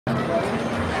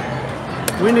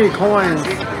We need coins.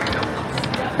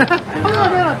 I'm gonna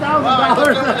get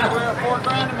 $1,000. We're at $4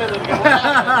 grand a minute ago.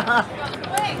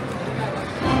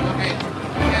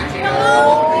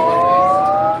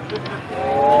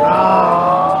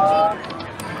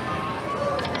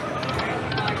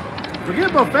 Forget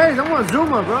buffets, I want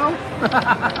Zuma, bro.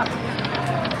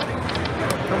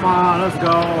 Come on, let's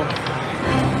go.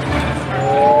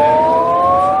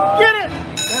 Get it!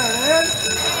 There it is.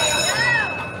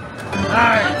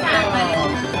 Alright.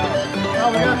 Oh,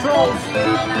 we got trolls.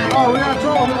 Oh, we got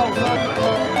trolls.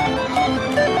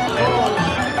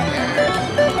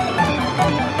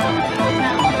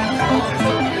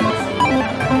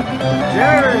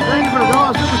 Jerry, thank you for the raw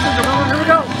super sticker, brother. Here we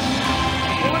go.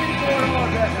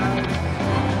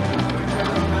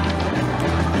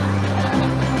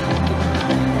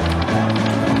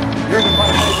 Here's the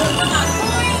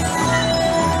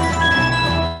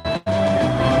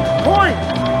point.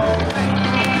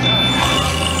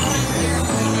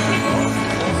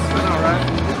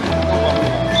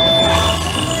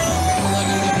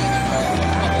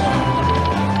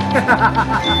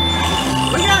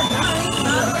 We got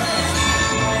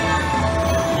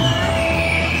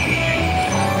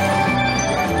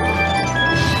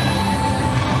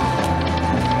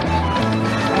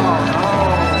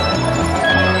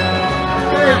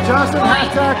Justin,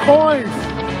 hashtag coins.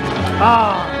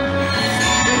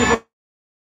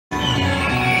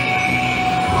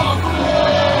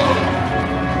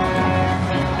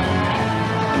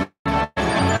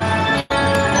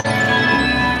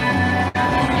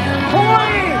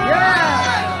 Coin, yeah.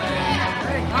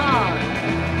 Thank God.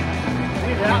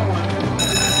 Need that one.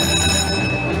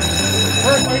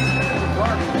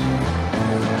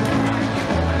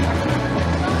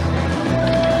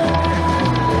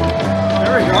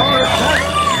 There we go.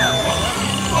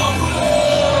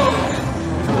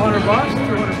 200 bucks,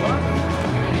 200 bucks.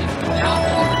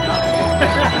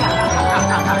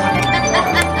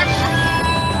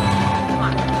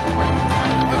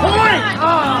 Point!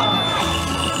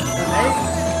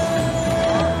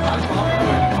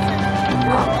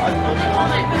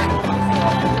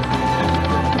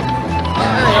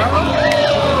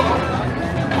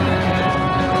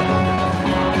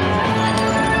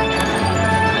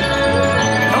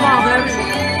 Come on, baby.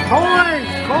 Coins!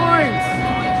 Coins!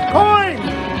 Coins!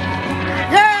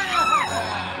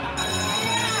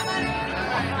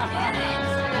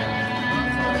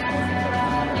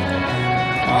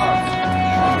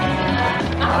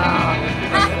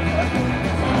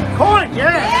 Coin,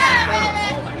 yeah!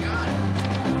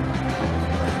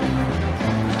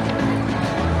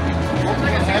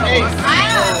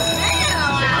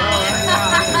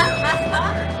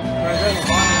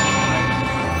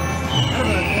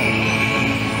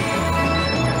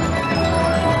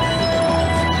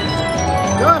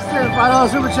 Justin, $5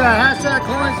 super chat. Hashtag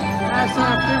coins.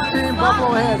 Hashtag 15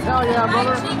 Buffalo heads. Hell yeah,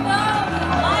 brother.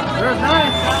 There's 9. There's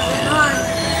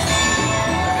 9.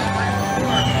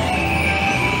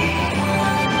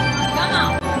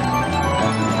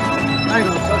 I ain't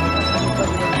gonna touch it.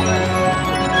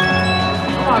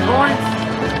 Come on, coins.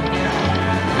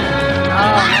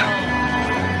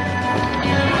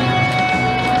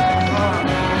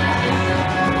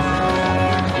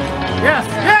 Yes,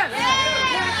 yes!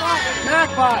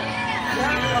 Jackpot!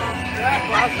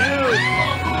 Jackpot, huge!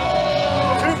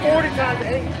 240 times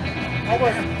 8.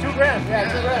 Almost 2 grand. Yeah,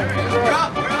 2 grand. 2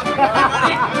 grand.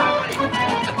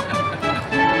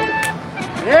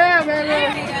 Yeah, man.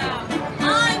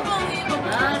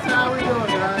 That's how we do it,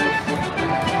 guys.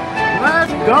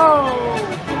 Let's go!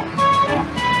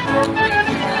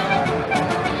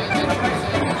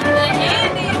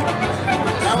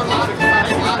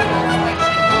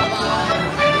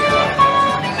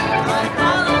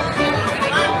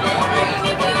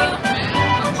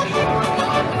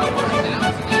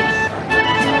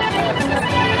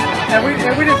 And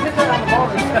we just hit that on the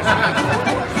bonus.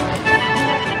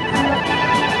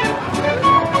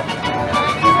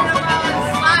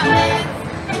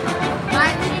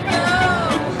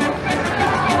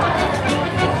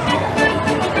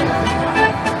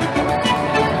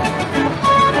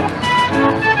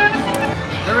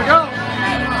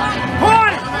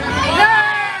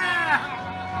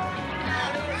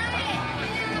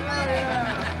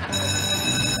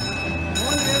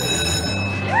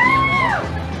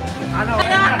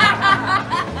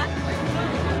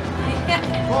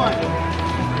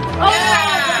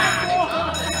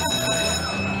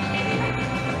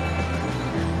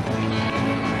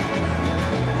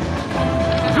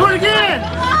 Do it again!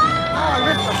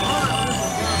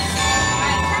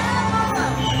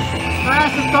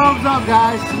 Smash the thumbs up,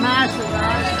 guys. Smash it,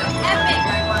 guys.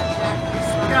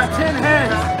 We got 10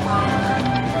 heads.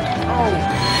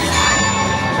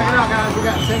 Check it out, guys. We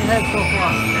got 10 heads so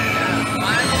far.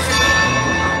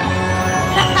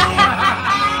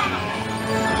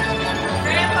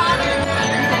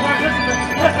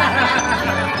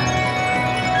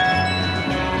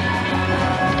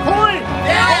 Coin!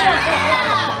 Yeah!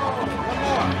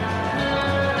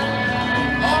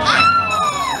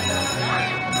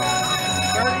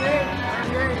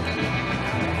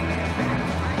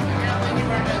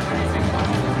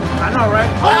 I know, right?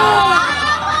 Oh!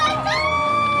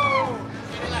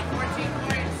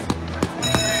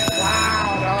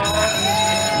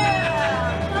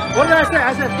 What did I say?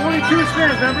 I said 42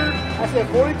 spins, remember? I said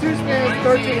 42 spins,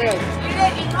 13 heads.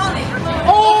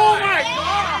 Oh my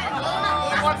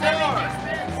God! What's yours?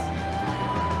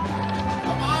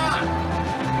 Come on!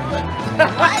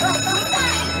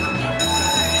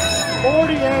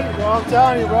 48, bro. I'm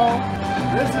telling you, bro.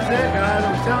 This is it, guys.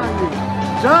 I'm telling you.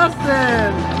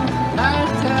 Justin!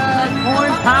 Hashtag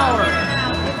coin power.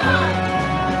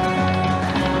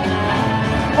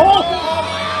 Oh!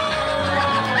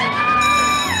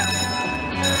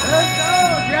 Let's go,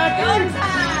 Jackie!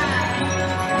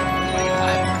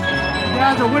 You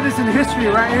guys are witnessing history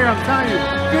right here, I'm telling you.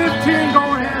 15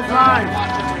 going hands live.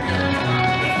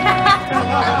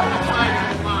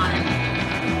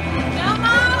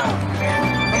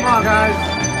 Come on, guys.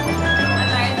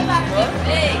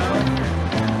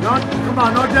 No, come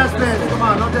on, no death spins. Come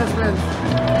on, no death spins.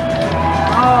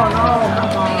 Oh, no,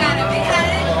 come on.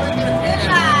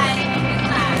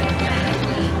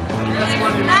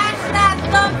 Smash that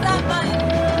thumbs up button.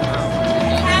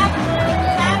 Tap the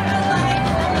like on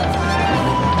the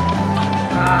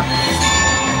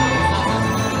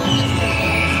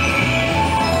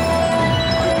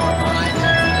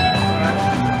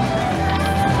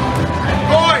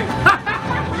Boy!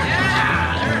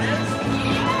 Yeah, there it is.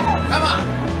 Come on.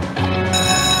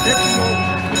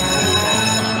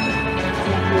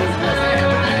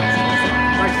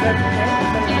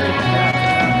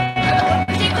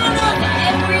 Chico knows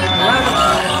every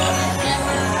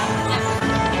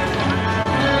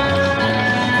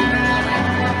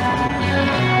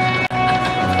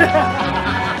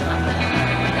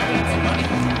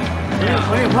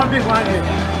Wait, one big line hit.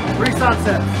 3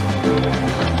 sunsets.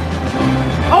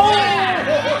 Oh!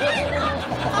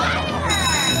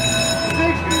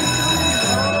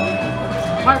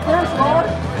 63. My first card.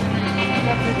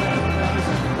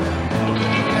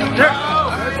 There.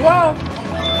 12. 42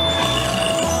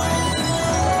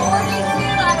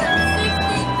 out of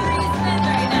 63 spins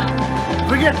right now. If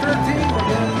we get 13, we're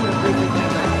going to do a big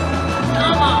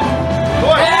Come on.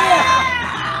 Boy!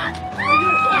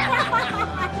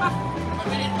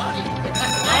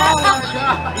 Oh my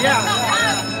God. Yeah.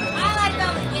 I like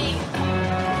those games.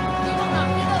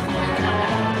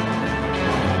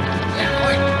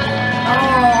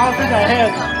 Oh, I was in the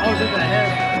head. I was in the head.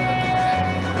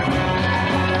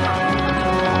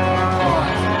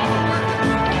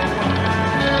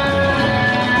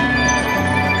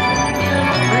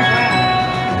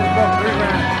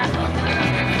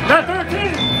 That's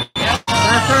 13!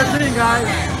 That's 13, guys.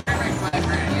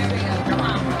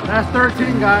 That's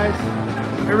 13, guys.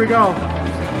 Here we go.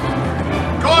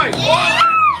 Coin!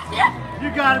 You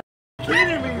gotta be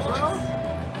kidding me, bro.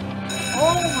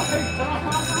 Oh my God.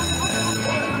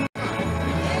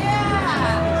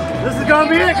 This is gonna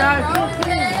be it, guys.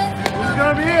 13. This is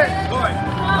gonna be it. Coin!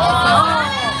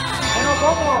 Ain't no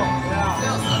bubble. Yeah.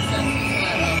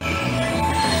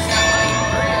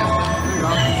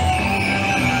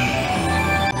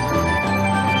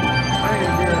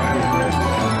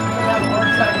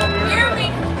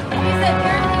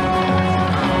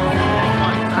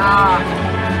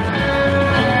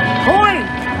 Coin!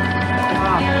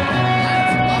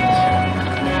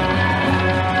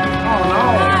 Oh no.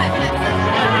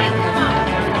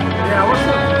 Yeah, what's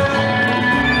up?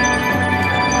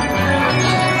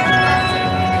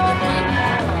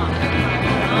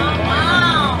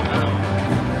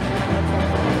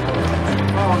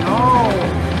 Oh no.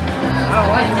 I don't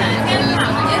like it.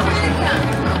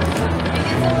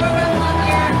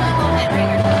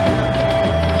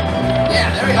 Yeah,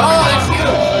 there we go. Oh, that's you!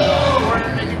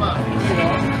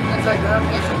 It's like that.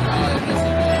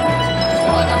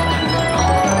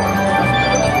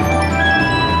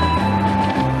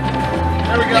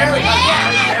 There we go. There we go.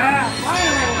 Yeah,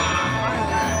 finally.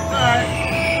 All right.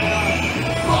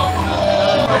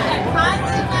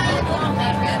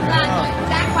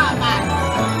 Jackpot box.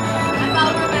 That's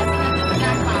all we're messing up with the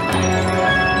jackpot box.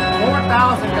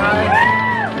 4,000, guys.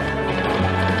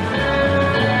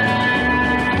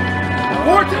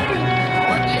 14.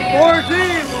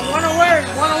 14. One away.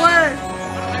 One away.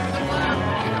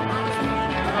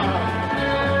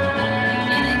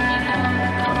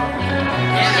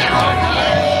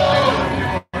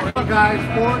 guys.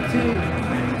 14.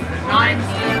 9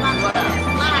 spins left.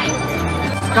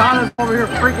 Scott is over here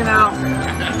freaking out.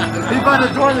 He's about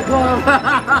to join the club.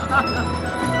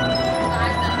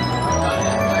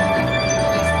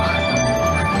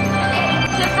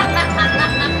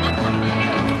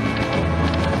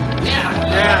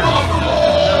 Yeah.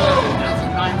 That's a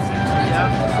 9 cents.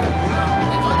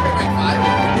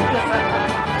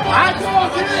 I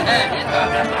told you!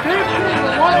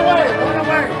 15, one away.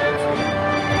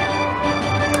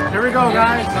 Here we go,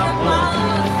 guys.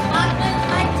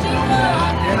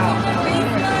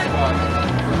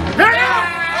 There you go!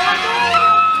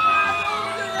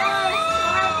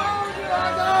 I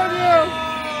told you!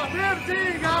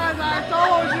 15, guys, I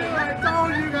told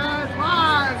you guys.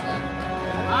 5.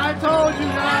 I told you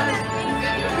guys.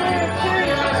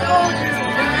 15, I told you.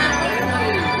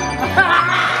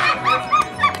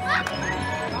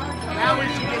 Now we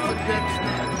should get some good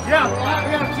spins. Yeah, we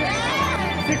have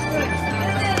 6 minutes.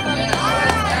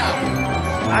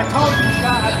 I told you,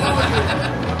 Scott. I told you.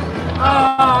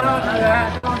 Oh, don't do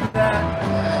that. Don't do that.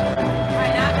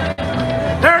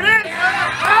 There it is.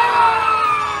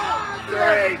 Oh!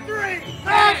 3.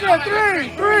 That's a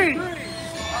 3.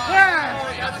 Yeah.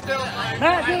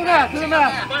 Matt, do the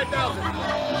math. 5,000.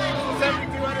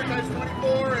 7,200 times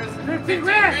 24 is 15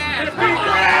 grand. 15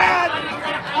 grand.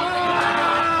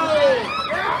 Oh!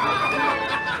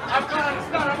 I'm glad it's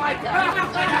not on my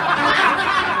time.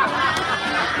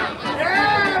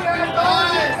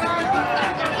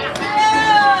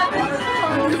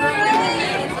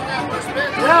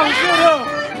 Yeah, we should have.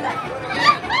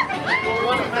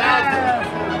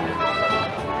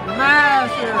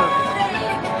 Massive.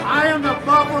 I am the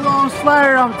Buffalo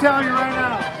Slayer, I'm telling you right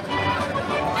now.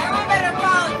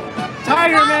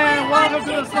 Tiger Man, welcome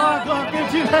to the Slot Club.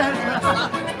 Get you that.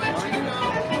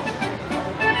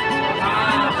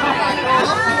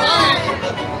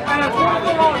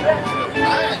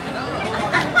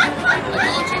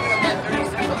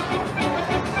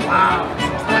 Wow.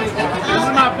 This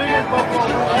is my biggest Buffalo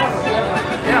ever.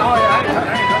 Yeah, oh yeah, I ain't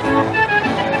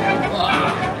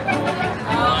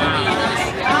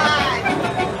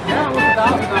yeah, it was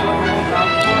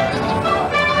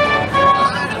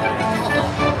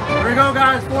 $1,000. Here we go,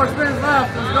 guys. 4 spins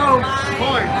left. Let's go.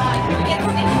 Point.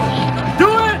 Do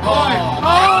it! Point.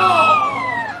 Oh!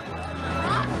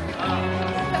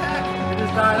 It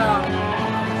just died out.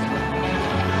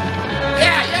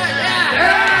 Yeah!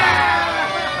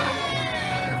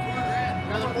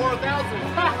 Another 4,000.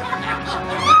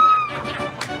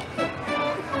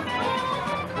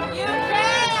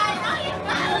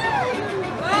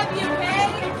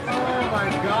 Oh my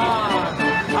God.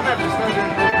 I'm gonna have to start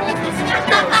doing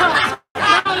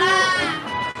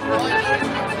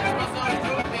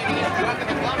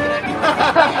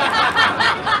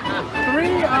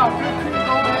Three out, 15 go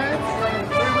ahead.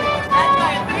 3 weeks.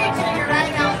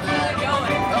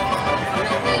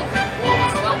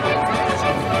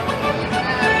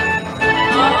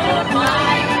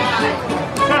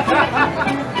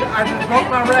 I just broke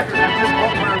my record.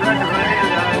 right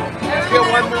here, guys. Let's get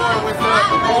one more with the.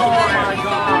 Oh my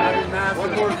God. That is massive.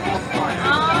 One more.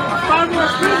 5 more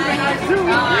spins would be nice too.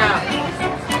 Yeah.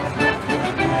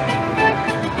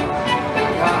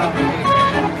 Wow.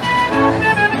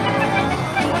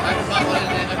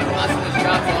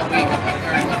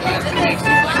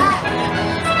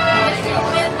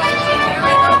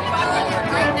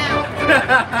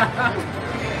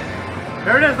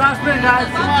 There it is, last spin, guys.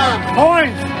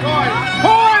 Coins! Coins!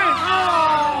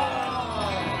 Oh!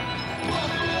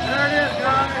 There it is,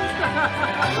 guys.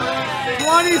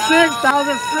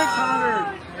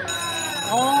 26,600.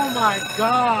 Oh my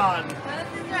God.